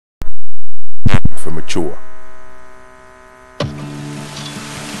for mature.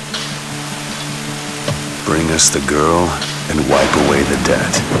 Bring us the girl and wipe away the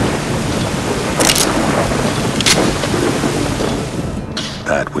debt.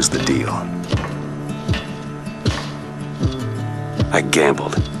 That was the deal. I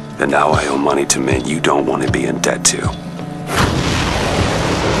gambled, and now I owe money to men you don't want to be in debt to.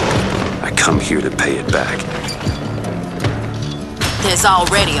 I come here to pay it back. There's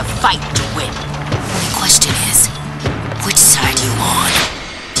already a fight to win. The question is, which side are you on?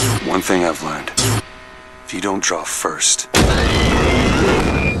 One thing I've learned. If you don't draw first,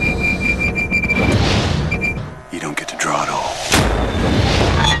 you don't get to draw at all.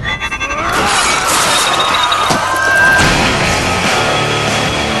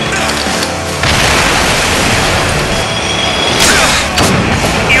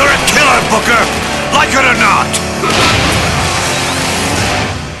 You're a killer, Booker! Like it or not!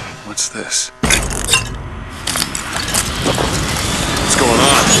 What's this? What's going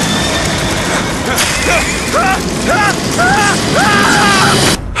on?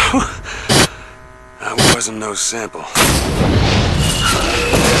 That wasn't no sample.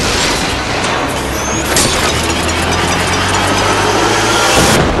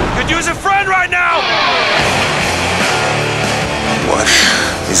 Could use a friend right now! What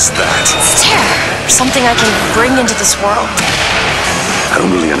is that? It's terror. Something I can bring into this world. I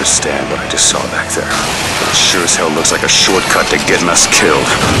don't really understand what I just saw back there. But it sure as hell looks like a shortcut to getting us killed.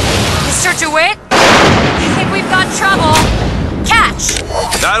 Mr. DeWitt? I think we've got trouble. Catch!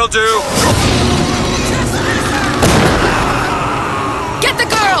 That'll do! Get the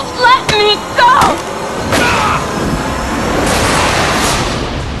girl! Let me go!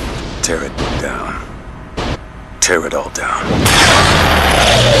 Tear it down. Tear it all down.